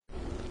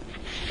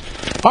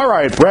All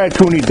right,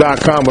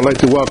 BradCooney.com would like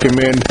to welcome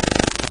in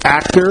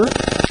actor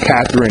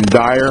Catherine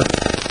Dyer.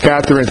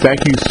 Catherine,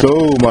 thank you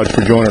so much for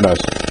joining us.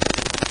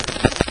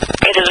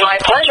 It is my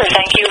pleasure.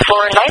 Thank you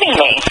for inviting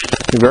me.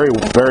 You're very,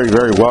 very,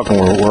 very welcome.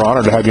 We're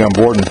honored to have you on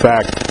board. In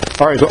fact,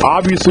 all right, so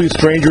obviously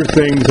Stranger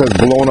Things has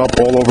blown up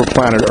all over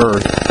planet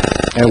Earth,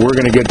 and we're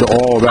going to get to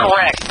all of that.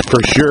 Correct. For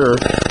sure.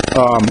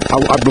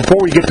 Before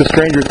we get to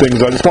Stranger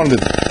Things, I just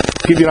wanted to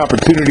give you an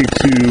opportunity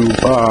to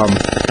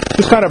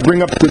just kind of bring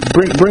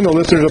the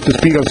listeners up to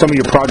speed on some of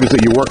your projects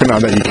that you're working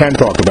on that you can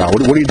talk about.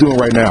 What are you doing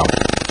right now?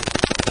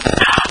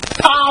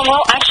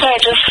 Well, actually, I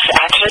just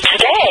acted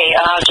today.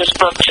 Just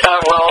booked a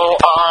role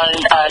on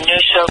a new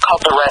show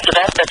called The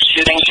Resident that's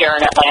shooting here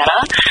in Atlanta.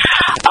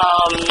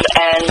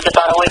 And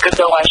about a week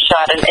ago, I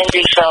shot an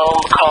indie film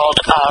called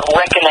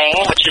Reckoning,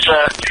 which is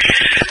a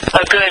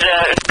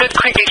good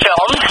creepy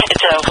film.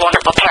 It's a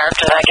wonderful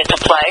character that I get to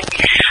play.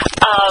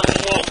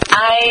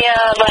 I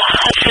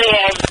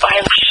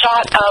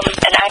shot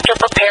An Actor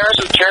Prepares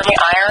with Jeremy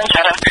Irons.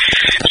 Had a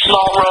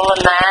small role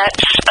in that.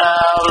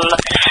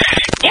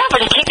 I've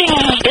been keeping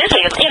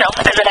busy. You know,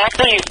 as an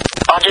actor, you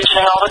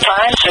auditioning all the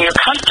time, so you're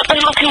constantly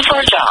looking for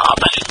a job.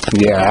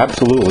 Yeah,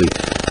 absolutely.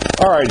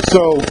 All right,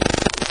 so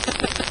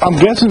I'm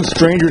guessing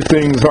Stranger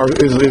Things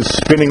is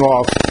spinning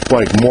off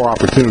like more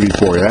opportunity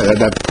for you.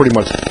 That pretty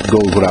much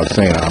goes without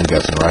saying, I'm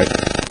guessing, right?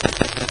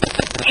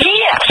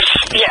 Yes,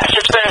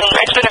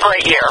 it's been a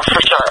great year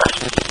for sure.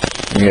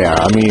 Yeah,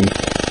 I mean,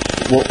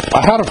 well,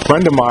 I had a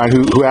friend of mine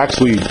who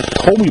actually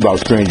told me about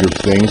Stranger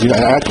Things. You know,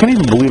 I can't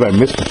even believe I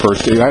missed the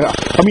first season.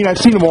 I mean, I've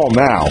seen them all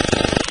now,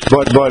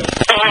 but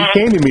he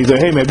came to me and said,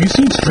 "Hey, man, have you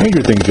seen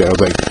Stranger Things yet?" I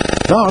was like,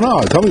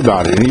 "No, tell me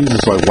about it." And he's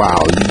just like,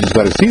 "Wow, you just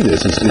got to see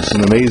this. It's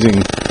an amazing.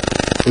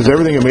 There's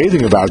everything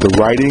amazing about it. The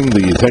writing,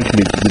 the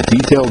attention to the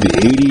detail, the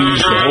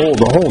 80s,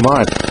 the whole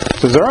nine."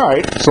 So I said, "All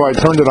right." So I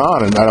turned it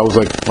on, and I was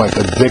like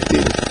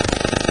addicted.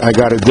 I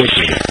got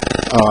addicted.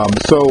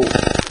 So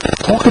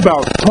talk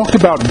about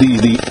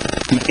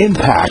the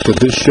impact that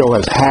this show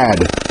has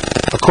had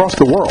across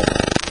the world.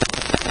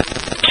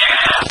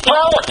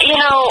 Well, you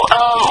know,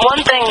 one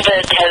thing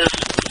that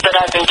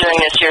I've been doing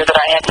this year that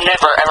I had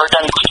never ever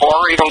done before,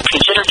 or even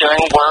considered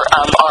doing, were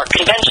art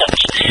conventions,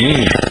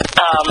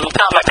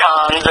 Comic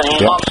Cons and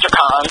Monster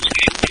Cons,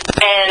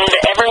 and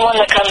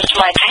everyone that comes to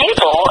my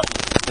table,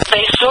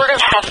 they sort of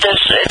have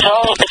this.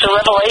 It's a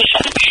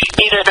revelation.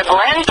 Either the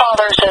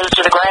grandfather says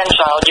to the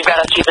grandchild, "You've got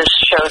to see this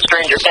show,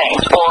 Stranger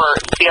Things," or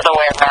the other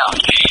way around.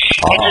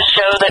 It's a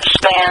show that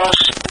spans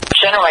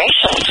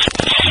generations.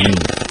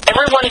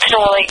 Everyone can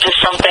relate to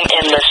something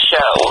in this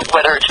show,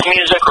 whether it's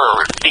music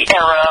or the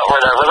era or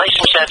the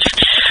relationships.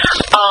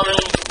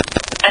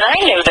 And I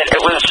knew that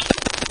it was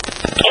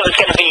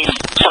going to be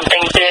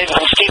something big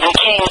when Stephen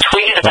King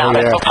tweeted about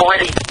it before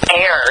it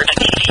aired.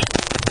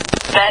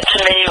 That to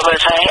me was,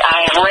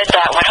 I read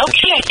that and went,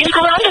 okay, I think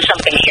we're onto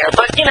something here.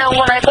 But, you know,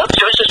 when I booked,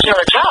 it was just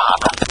another job.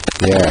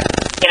 Yeah.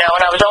 You know,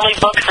 and I was only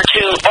booked for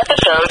 2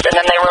 episodes, and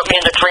then they wrote me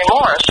into 3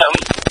 more, so...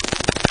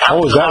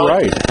 Is that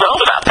right? I was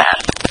thrilled about that.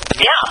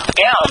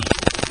 Yeah.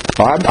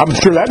 Well, I'm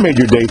sure that made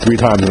your day 3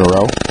 times in a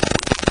row.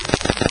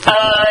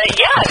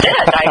 Yeah, it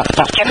did. I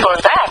just kept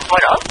going back.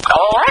 Went,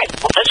 all right,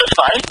 well, this is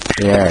fun.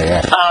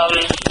 Yeah.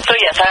 So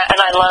yes,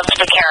 I loved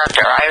the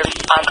character.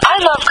 I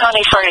love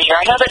Connie Frazier.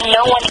 I know that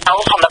no one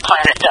else on the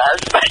planet does.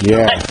 But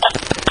yeah.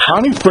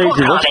 Connie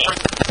Frazier.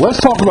 Let's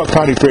talk about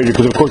Connie Frazier,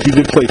 because of course you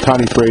did play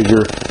Connie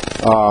Frazier.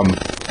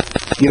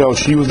 You know,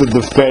 she was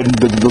the Fed,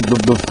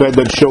 the Fed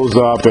that shows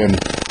up, and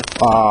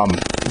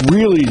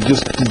really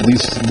just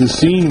the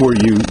scene where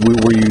you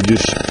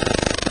just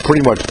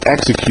pretty much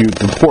execute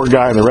the poor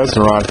guy in the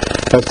restaurant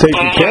has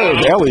taken care of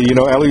Ellie. You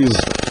know, Ellie's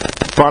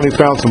finally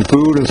found some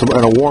food and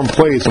a warm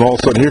place, and all of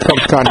a sudden here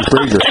comes Connie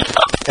Frazier.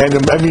 And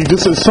I mean,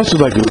 this is such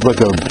like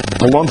a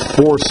blunt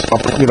force,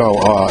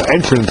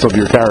 entrance of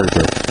your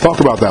character.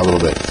 Talk about that a little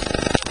bit.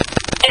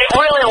 It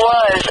really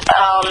was,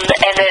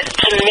 and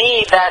to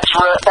me, that's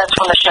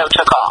when the show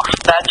took off.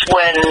 That's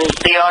when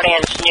the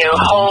audience knew,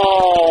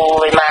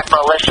 holy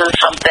mackerel, this is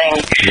something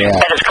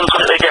that is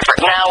completely different.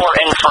 Now we're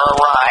in for a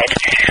ride.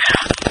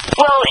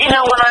 Well, you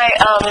know, when I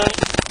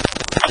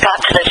got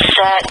to the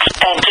set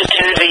and to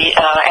do the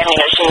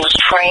ammunition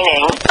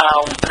training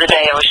the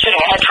day I was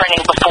shooting, I had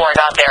training before I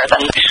got there,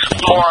 then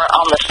more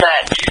on the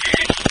set.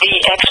 The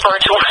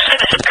experts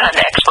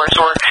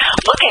were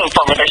looking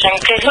for me. They're saying,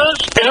 okay,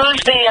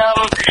 where's the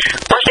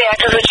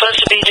actor who's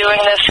supposed to be doing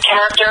this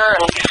character?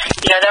 And,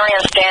 you know, there I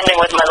am standing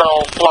with my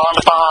little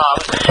blonde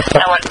bob. And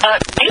I went,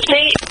 excuse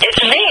me,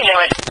 it's me. And they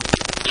went,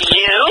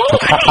 you?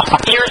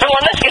 You're the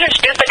one that's going to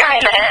shoot the guy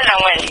in the head? And I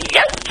went,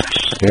 yep.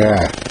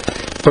 Yeah.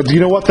 But you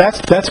know what?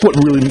 That's what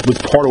really was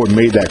part of what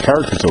made that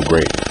character so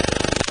great.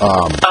 You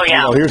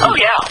know,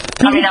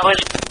 I mean, that was...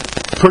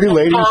 Pretty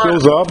lady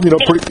shows up, you know,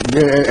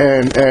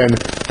 and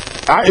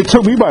it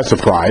took me by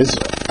surprise.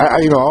 I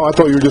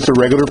thought you were just a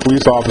regular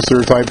police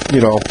officer type,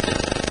 you know,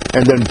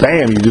 and then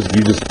bam, you just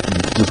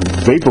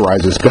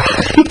vaporize this guy,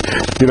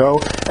 you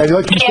know. And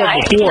like you said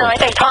before, I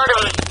think part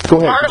of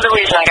the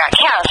reason I got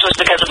cast was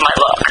because of my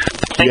look.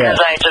 because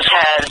I just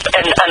had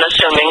an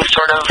unassuming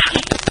sort of,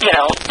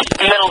 middle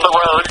of the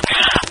road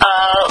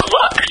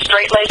look,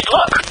 straight-laced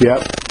look. Yep.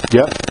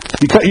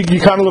 You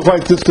kind of look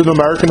like just an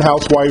American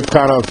housewife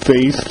kind of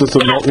face, just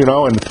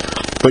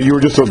but you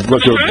were just a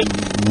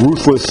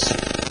ruthless,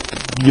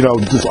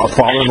 just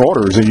following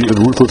orders, and a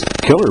ruthless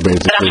killer,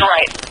 basically. That's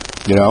right.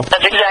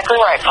 That's exactly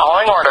right.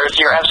 Following orders.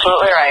 You're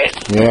absolutely right.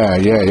 Yeah.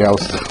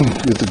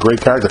 It's a great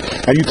character.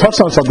 And you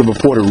touched on something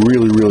before that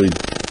really, really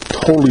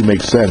totally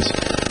makes sense.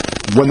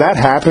 When that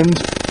happened,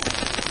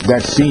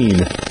 that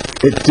scene,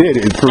 it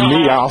did. For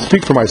me, I'll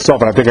speak for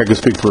myself, and I think I could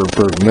speak for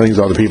millions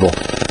of other people.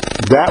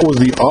 That was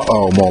the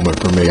uh-oh moment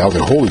for me. I was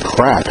like, holy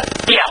crap.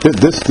 Yeah.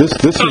 This is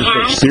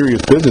like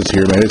serious business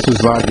here, man. This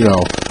is not,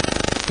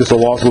 just a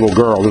lost little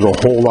girl. There's a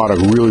whole lot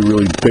of really,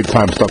 really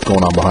big-time stuff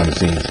going on behind the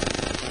scenes.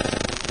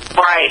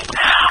 Right.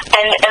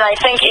 And I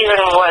think even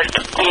what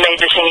made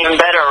the scene even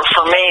better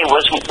for me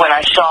was when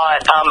I saw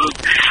it,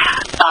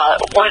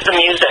 was the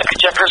music.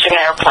 Jefferson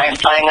Airplane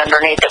playing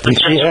underneath. It was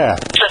just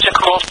such a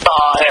cool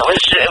song. It was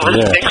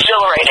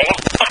exhilarating.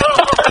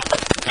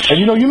 And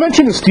you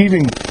mentioned this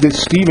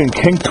Stephen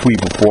King tweet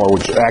before,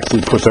 which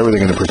actually puts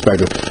everything into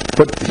perspective.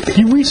 But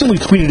he recently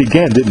tweeted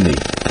again, didn't he?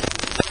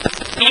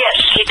 Yes,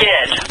 he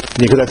did.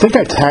 Yeah, because I think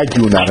I tagged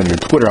you in that on your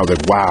Twitter. I was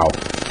like, wow.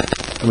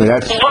 I mean,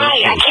 that's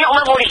right. I can't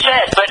remember what he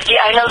said, but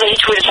I know that he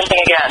tweeted something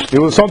again. It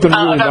was something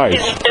really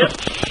nice. I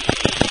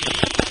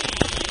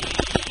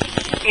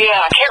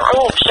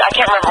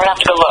can't remember. I have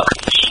to go look.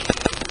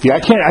 Yeah, I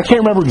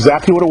can't remember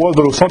exactly what it was,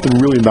 but it was something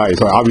really nice.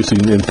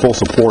 Obviously, in full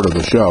support of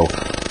the show.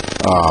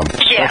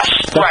 Yes.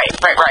 Right.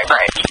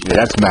 Yeah,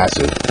 that's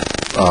massive.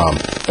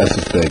 That's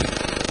just big.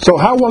 So,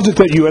 how was it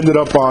that you ended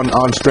up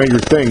on Stranger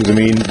Things? I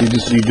mean, you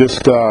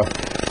just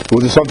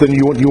was it something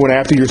you went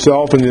after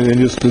yourself and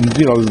just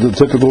the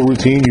typical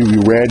routine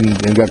you read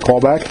and got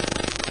called back?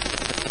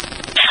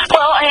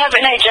 Well, I have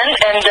an agent,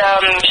 and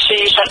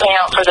she sent me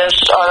out for this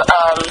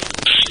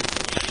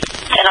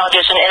an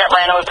audition in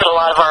Atlanta. We put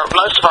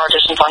most of our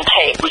auditions on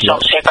tape. We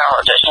self-tape our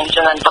auditions,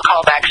 and then for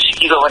callbacks,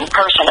 you go in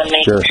person and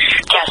meet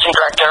casting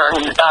director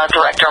and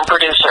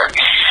producer.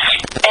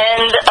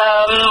 And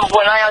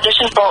when I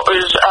auditioned for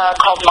it was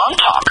called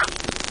Montauk.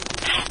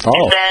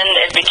 And then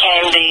it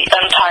became the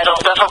untitled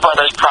Duffer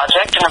Brothers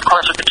project, and of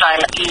course at the time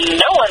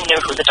no one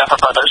knew who the Duffer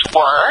Brothers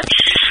were.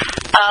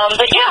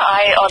 But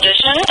I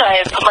auditioned,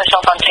 I put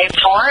myself on tape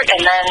for it,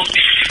 and then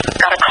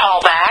got a call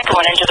back,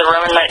 went into the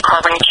room and met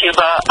Carmen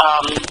Cuba,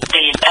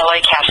 the LA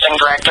casting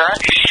director,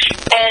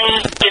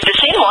 and did the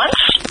scene once,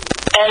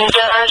 and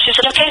she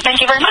said, okay,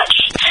 thank you very much.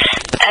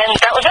 And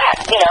that was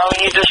that.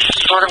 You just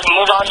sort of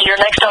move on to your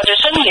next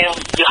audition.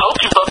 You hope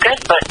you book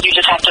it, but you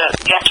just have to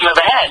move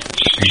ahead.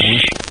 Mm-hmm.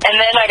 And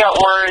then I got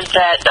word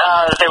that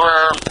they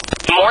were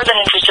more than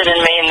interested in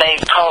me, and they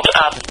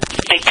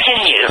pin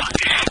you.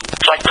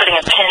 It's like putting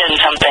a pin in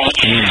something.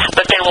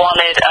 But they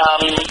wanted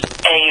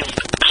a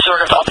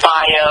sort of a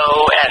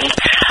bio and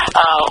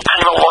kind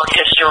of a work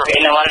history,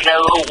 and they wanted to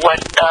know what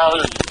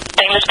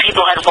famous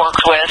people had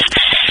worked with.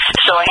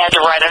 So I had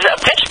to write a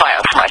pitch bio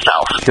for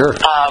myself. Sure.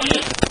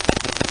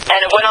 And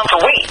it went on for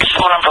weeks,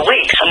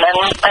 and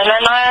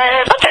then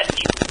I booked it.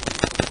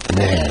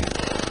 Man.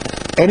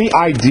 Any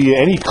idea,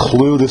 any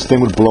clue this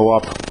thing would blow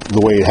up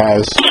the way it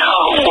has? No.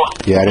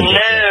 Yeah, I didn't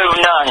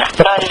none.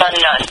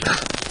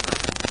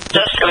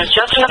 It was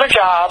just another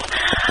job.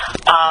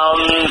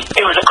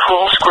 It was a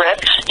cool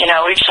script.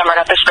 Each time I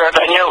got the script,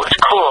 I knew it was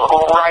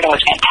cool. The writing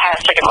was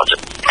fantastic. It was a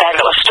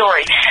fabulous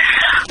story.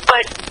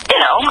 But,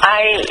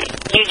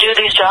 you do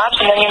these jobs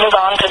and then you move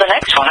on to the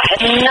next one. I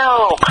had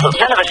no clue.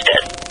 None of us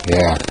did.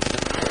 Yeah.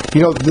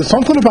 There's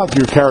something about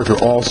your character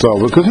also,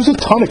 because there's a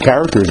ton of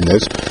characters in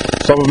this.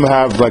 Some of them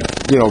have,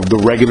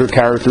 the regular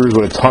characters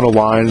with a ton of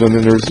lines, and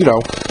then there's,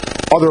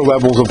 other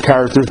levels of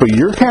characters. But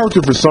your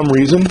character, for some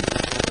reason,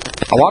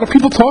 a lot of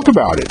people talk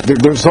about it.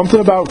 There's something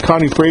about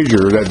Connie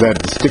Frazier that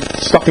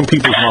stuck in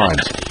people's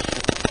minds.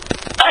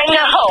 I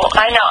know.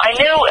 I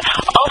knew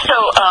also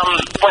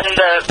when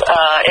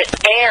it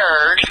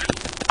aired,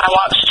 I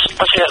watched,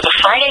 the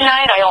Friday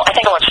night, I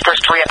think I watched the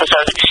first 3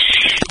 episodes.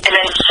 And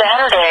then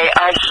Saturday,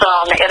 I saw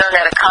on the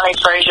internet a Connie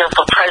Frazier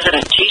for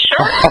President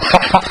t-shirt.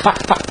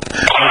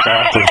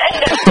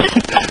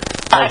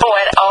 I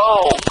went,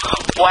 oh,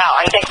 wow,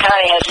 I think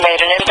Connie has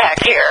made an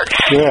impact here.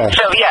 Yeah.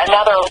 So,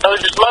 now there are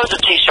loads of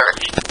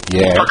t-shirts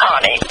for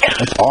Connie.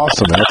 That's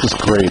awesome. That's just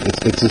great.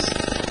 It's just...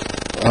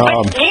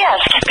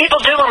 yes, people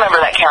do remember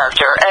that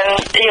character, and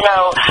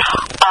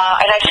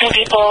and I've seen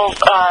people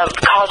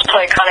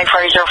cosplay Connie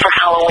Frazier for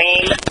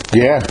Halloween.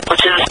 Yeah,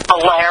 which is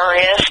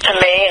hilarious to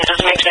me. It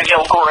just makes me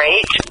feel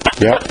great.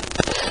 Yep.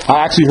 I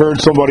actually heard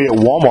somebody at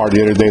Walmart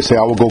the other day say,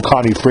 "I will go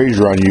Connie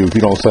Frazier on you if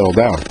you don't settle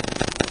down."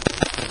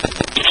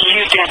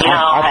 You did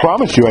not. I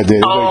promise you, I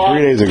did. It was like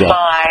 3 days ago. Oh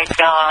my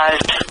God.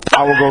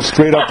 I will go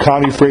straight up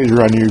Connie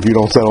Frazier on you if you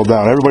don't settle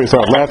down. Everybody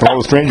started laughing.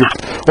 All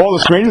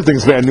the Stranger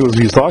Things fan knew what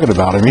he was talking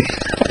about. I mean.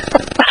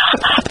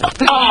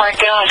 Oh my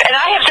gosh! And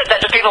I have said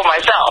that to people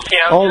myself.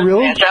 Oh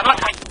really? I'm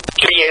not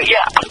to you,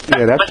 yeah.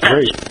 Yeah, that's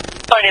great.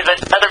 funny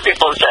that other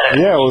people said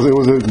it. Yeah, it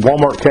was a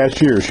Walmart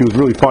cashier. She was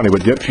really funny,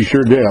 but yep, she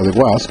sure did. I was like,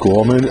 wow, that's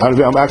cool. I mean,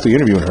 I'm actually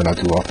interviewing her not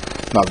too long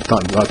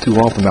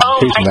from now. Oh,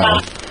 my that God.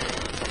 one.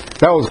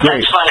 That was great.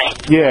 That's funny.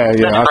 Yeah.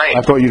 That's great.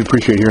 I thought you'd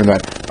appreciate hearing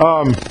that.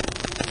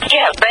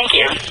 Yeah, thank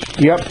you.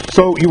 Yep.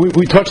 So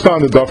we touched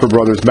on the Duffer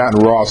Brothers, Matt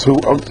and Ross, who,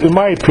 in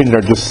my opinion,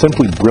 are just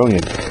simply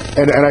brilliant.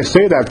 And I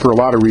say that for a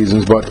lot of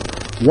reasons, but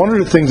one of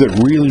the things that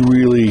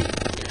really,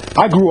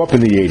 I grew up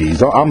in the 80s.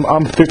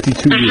 I'm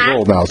 52 years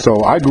old now,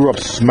 so I grew up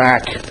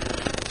smack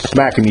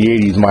in the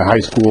 80s, my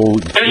high school,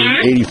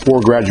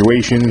 84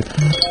 graduation.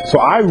 So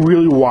I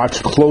really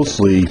watched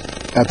closely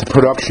at the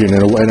production,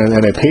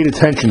 and I paid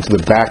attention to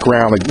the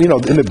background, like, in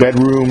the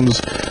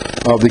bedrooms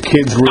of the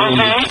kids' room,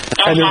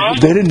 and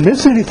they didn't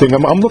miss anything.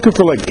 I'm looking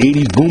for, like,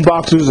 80s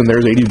boomboxes, and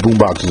there's 80s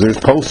boomboxes. There's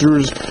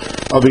posters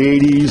of the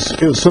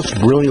 80s. It was such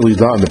brilliantly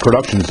done. The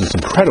production is just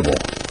incredible.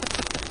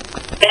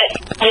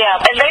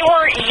 Yeah, and they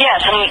were, yes,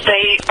 I mean,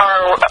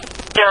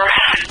 they're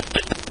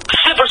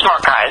super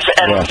smart guys,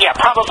 and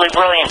probably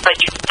brilliant,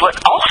 but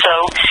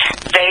also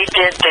they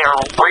did their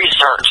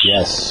research.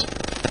 Yes.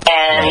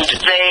 And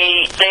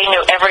they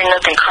knew every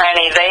nook and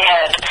cranny. They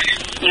had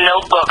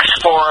notebooks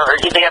for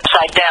the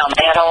Upside Down.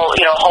 They had a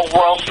whole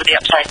world for the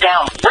Upside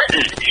Down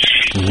written.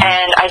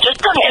 And I just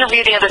done an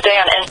interview the other day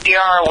on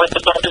NPR with the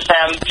both of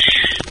them,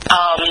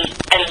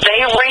 and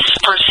they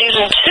for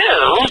season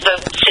 2, the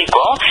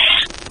sequel,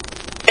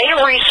 they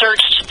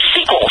researched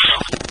sequels.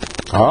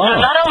 Oh. So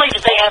not only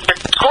did they have the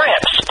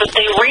scripts, but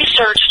they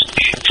researched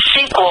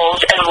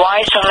sequels and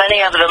why so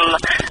many of them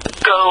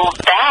go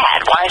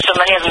bad, why so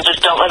many of them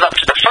just don't live up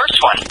to the first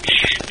one.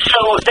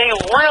 So they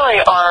really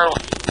are,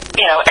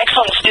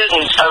 excellent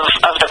students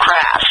of the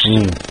craft.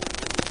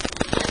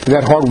 And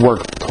that hard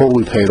work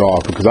totally paid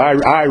off, because I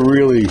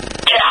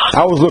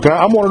was looking,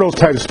 I'm one of those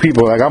types of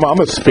people, like I'm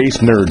a space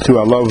nerd too.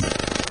 I love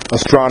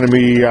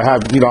astronomy. I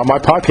have, on my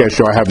podcast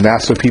show, I have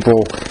NASA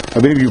people. I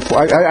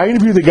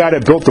interviewed the guy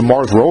that built the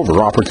Mars rover,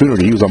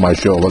 Opportunity. He was on my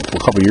show a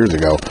couple of years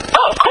ago.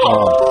 Oh,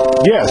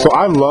 cool. Yeah, so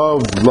I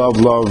love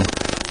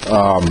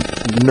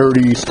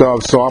nerdy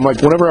stuff. So I'm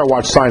like, whenever I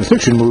watch science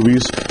fiction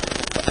movies,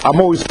 I'm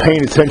always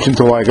paying attention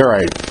to, like, all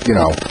right,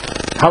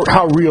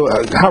 how real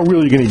are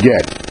you going to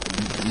get?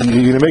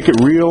 You're going to make it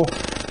real?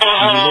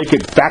 You make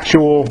it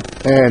factual?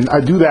 And I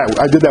did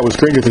that with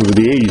Stranger Things with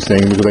the 80s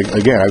thing, because, like,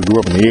 again, I grew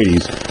up in the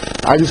 80s.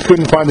 I just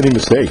couldn't find any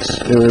mistakes.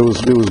 It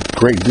was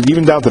great,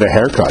 even down to the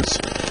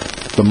haircuts,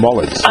 the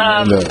mullets.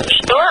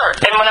 Sure.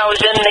 And when I was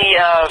in the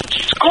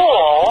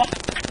school,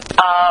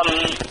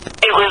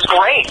 it was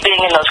great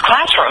being in those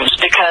classrooms,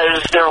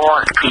 because there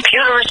weren't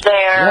computers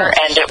there,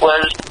 and it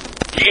was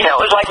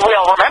like we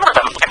all remember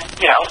them.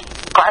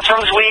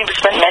 Classrooms we've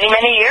spent many,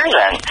 many years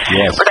in.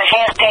 Yes. With the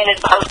hand-painted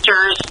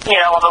posters,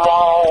 on the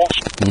walls.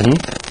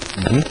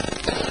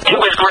 It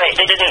was great.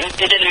 They didn't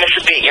miss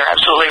a beat. You're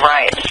absolutely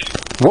right.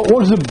 What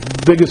was the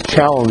biggest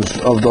challenge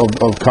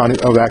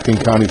of acting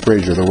Connie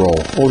Fraser, the role?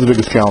 What was the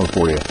biggest challenge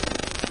for you?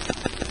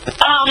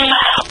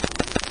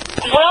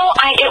 Well,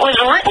 it was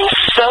written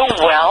so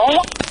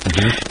well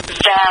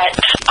that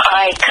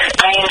I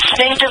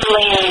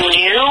instinctively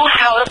knew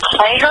how to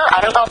play her.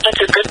 I don't know if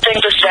that's a good thing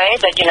to say,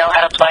 that you know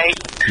how to play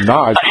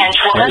a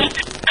henchwoman.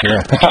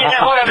 Yeah. You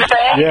know what I'm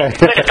saying? Yeah.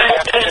 But it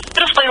was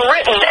beautifully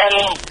written,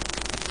 and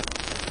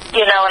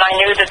and I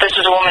knew that this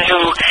is a woman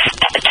who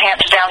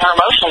tamps down her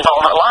emotions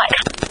all her life.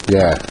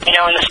 Yeah. In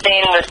the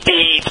scene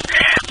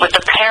with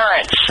the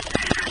parents,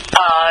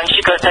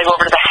 they go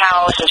over to the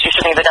house, and she's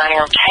sitting at the dining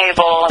room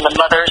table, and the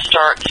mother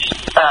starts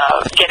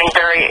getting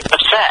very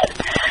upset.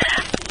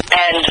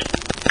 And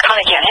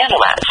Connie can't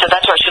handle that, so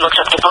that's why she looks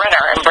up to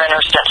Brenner, and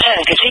Brenner steps in,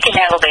 because he can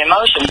handle the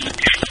emotions.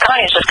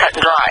 Connie's just cut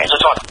and dry, and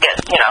just wants to get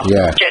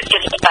to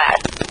the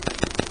back.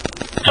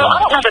 So I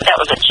don't know that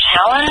was a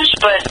challenge,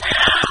 but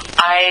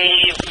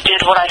I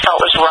did what I felt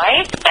was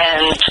right,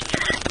 and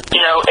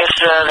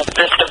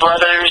if the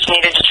brothers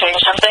needed to change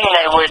something,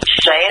 they would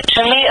say it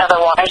to me.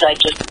 Otherwise,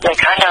 they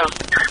kind of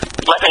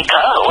let me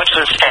go, which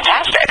was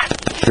fantastic.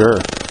 Sure,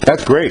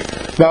 that's great.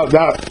 Now,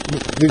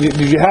 did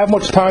you have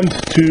much time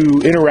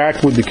to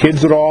interact with the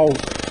kids at all?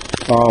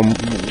 No.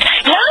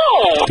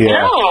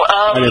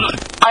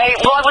 I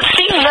would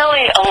see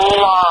Millie a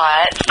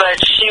lot, but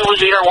she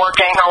was either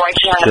working or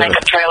waiting in the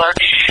makeup trailer.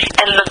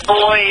 And the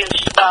boys,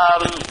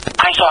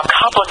 I saw a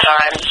couple of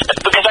times,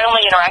 because I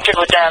only interacted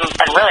with them,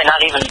 and really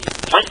not even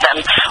with them,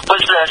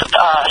 was the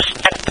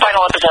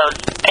final episode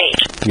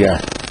 8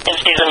 in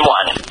season 1.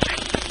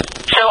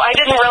 So I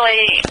didn't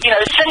really,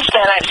 since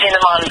then I've seen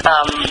them on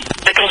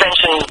the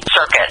convention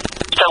circuit.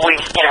 So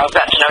we've,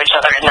 got to know each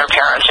other and their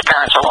parents. Their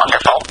parents are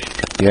wonderful.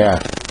 Yeah.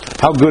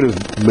 How good is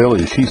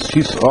Millie?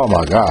 She's oh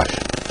my gosh.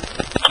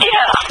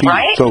 Yeah,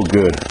 right? So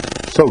good.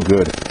 So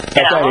good.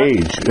 At that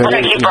age. We're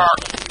going to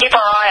keep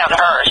our eye on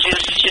her.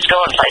 She's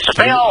going places.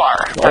 They all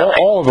are. Really.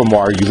 All of them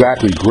are,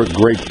 exactly.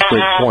 Great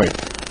point.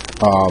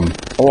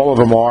 All of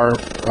them are.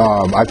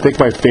 I think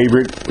my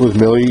favorite was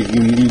Millie.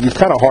 It's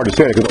kind of hard to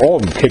say that, because all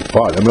of them kick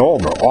butt. I mean, all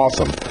of them are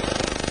awesome.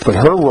 But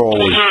her role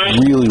was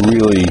really,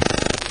 really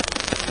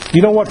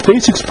You know what?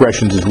 Face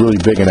expressions is really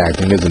big in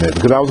acting, isn't it?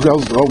 Because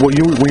when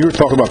you were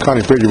talking about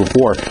Connie Frazier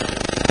before,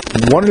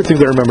 one of the things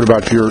I remembered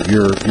about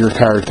your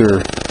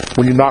character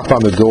when you knocked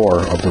on the door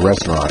of the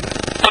restaurant,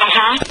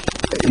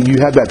 you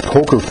had that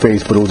poker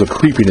face, but it was a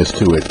creepiness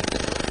to it.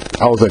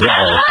 I was like,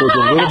 oh, so it was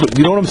a little bit.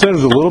 You know what I'm saying?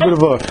 It was a little bit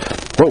of a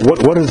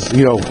what is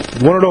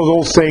one of those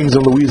old sayings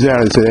in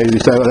Louisiana. They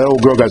say that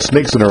old girl got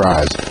snakes in her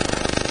eyes.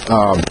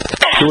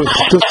 There was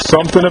just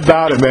something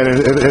about it, man,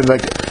 and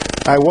like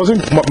I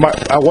wasn't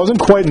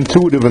quite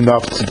intuitive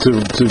enough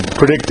to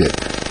predict it.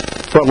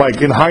 But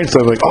like in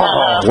hindsight, like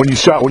when you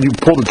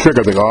pulled the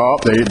trigger, I was like, oh,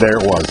 there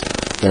it was,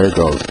 there it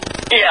goes.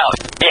 Yeah.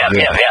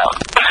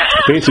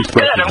 Face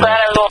expression. Good. I'm glad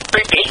I was a little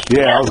creepy.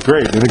 Yeah, that was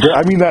great. And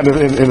I mean that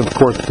in of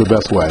course the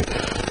best way.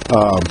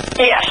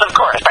 Yes, of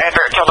course. I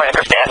totally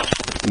understand.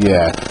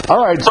 Yeah.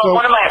 All right. Well,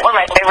 one of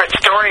my favorite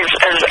stories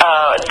is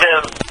the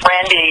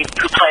Randy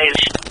who plays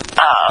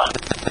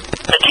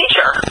the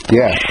teacher.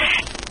 Yeah.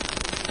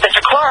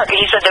 Mr. Clark.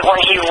 He said that when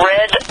he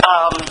was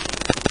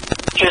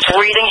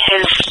reading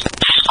his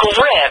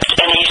script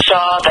and he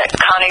saw that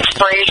Connie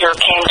Frazier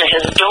came to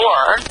his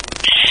door,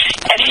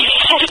 and he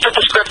put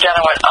the script down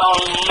and went, "Oh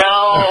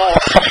no,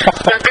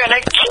 they're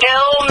gonna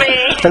kill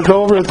me." It's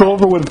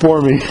over with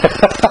for me.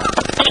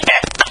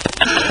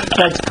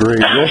 That's great.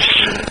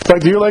 It's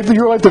like you're like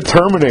the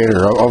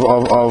Terminator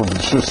of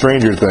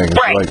Stranger Things.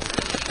 Right. Like,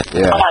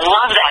 yeah. Oh, I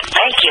love that.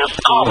 Thank you.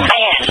 Oh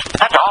man,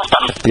 that's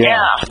awesome.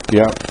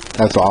 Yeah.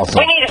 That's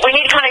awesome. We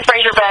need Connie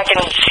Frazier back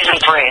in season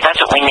 3.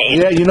 That's what we need.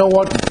 Yeah, you know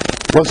what?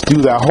 Let's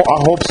do that. I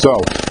hope so.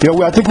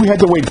 I think we had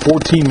to wait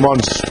 14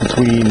 months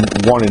between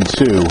 1 and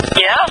 2.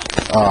 Yeah.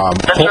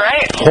 That's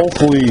right.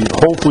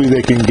 Hopefully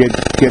they can get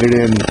it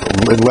in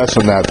less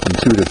than that, from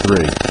 2 to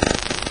 3.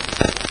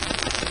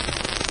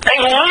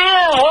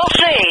 We'll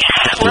see.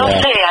 We'll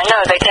see. I know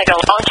they take a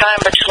long time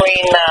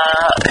between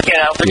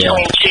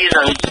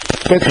seasons.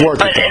 It's worth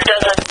but it. It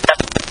doesn't.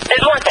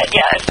 It's worth it.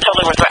 Yeah, it's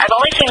totally worth it. I've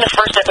only seen the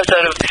first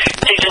episode of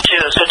season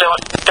 2, so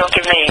don't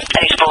give me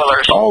any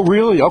spoilers. Oh,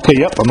 really? Okay.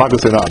 Yep. I'm not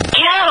gonna say nothing.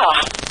 Yeah.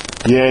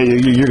 Yeah,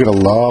 you're gonna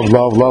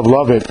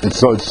love it. It's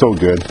so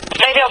good.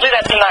 Maybe I'll do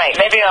that tonight.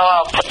 Maybe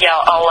I'll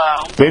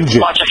binge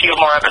it. Watch a few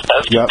more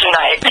episodes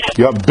tonight.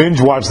 Yep.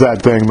 Binge watch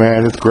that thing,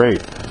 man. It's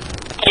great.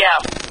 Yeah.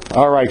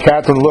 All right,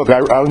 Catherine, look,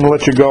 I'm going to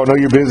let you go. I know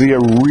you're busy. I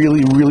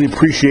really, really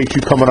appreciate you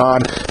coming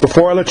on.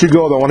 Before I let you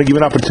go, though, I want to give you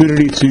an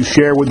opportunity to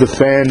share with the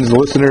fans, the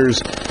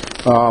listeners,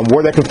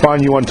 where they can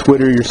find you on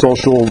Twitter, your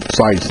social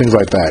sites, things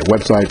like that,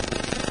 website.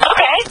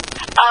 Okay.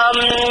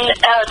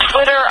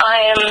 Twitter,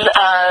 I am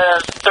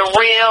The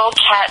Real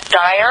Kat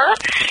Dyer,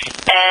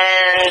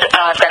 and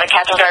I've got a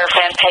Catherine Dyer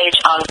fan page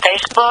on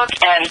Facebook,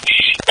 and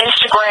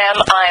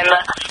Instagram, I'm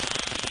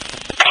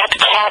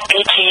Cat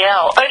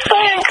ATL, I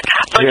think.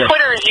 But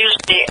Twitter is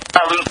usually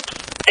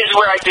is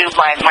where I do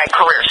my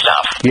career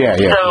stuff. Yeah.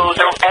 So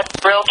at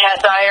Real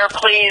Kat Dyer,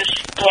 please,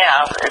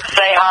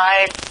 say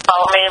hi,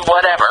 follow me,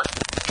 whatever.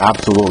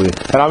 Absolutely.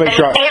 And I'll make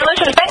sure. Hey,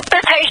 listen, thanks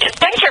for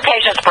your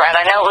patience, Brad.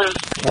 I know it was.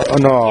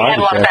 No, you had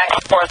a lot of back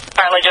and forth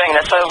finally doing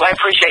this, so I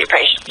appreciate your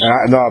patience.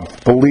 No,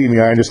 believe me,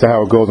 I understand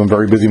how it goes. I'm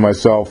very busy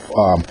myself.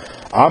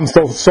 I'm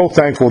so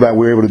thankful that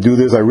we're able to do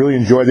this. I really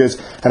enjoy this,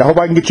 and I hope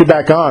I can get you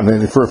back on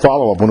and for a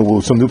follow-up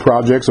with some new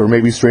projects, or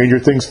maybe Stranger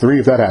Things 3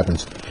 if that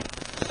happens.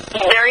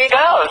 There you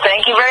go.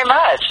 Thank you very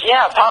much.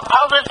 Yeah,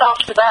 positive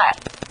thoughts for that.